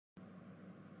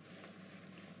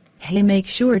Hey, make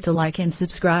sure to like and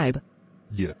subscribe.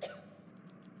 Yeah.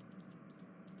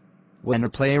 Wanna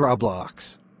play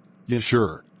Roblox? Yeah,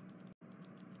 sure.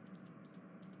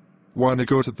 Wanna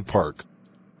go to the park?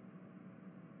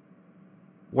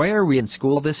 Why are we in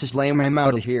school? This is lame, I'm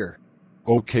out of here.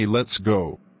 Okay, let's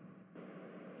go.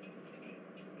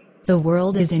 The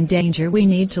world is in danger, we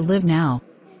need to live now.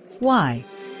 Why?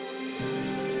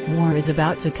 War is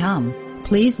about to come,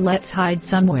 please let's hide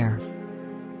somewhere.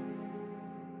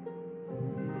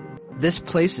 This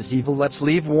place is evil, let's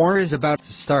leave, war is about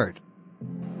to start.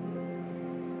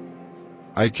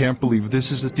 I can't believe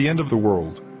this is at the end of the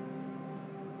world.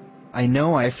 I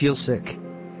know, I feel sick.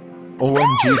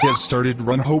 OMG, it has started,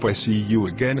 run, hope I see you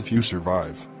again if you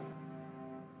survive.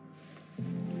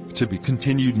 To be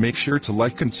continued, make sure to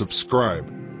like and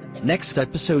subscribe. Next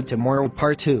episode tomorrow,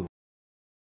 part 2.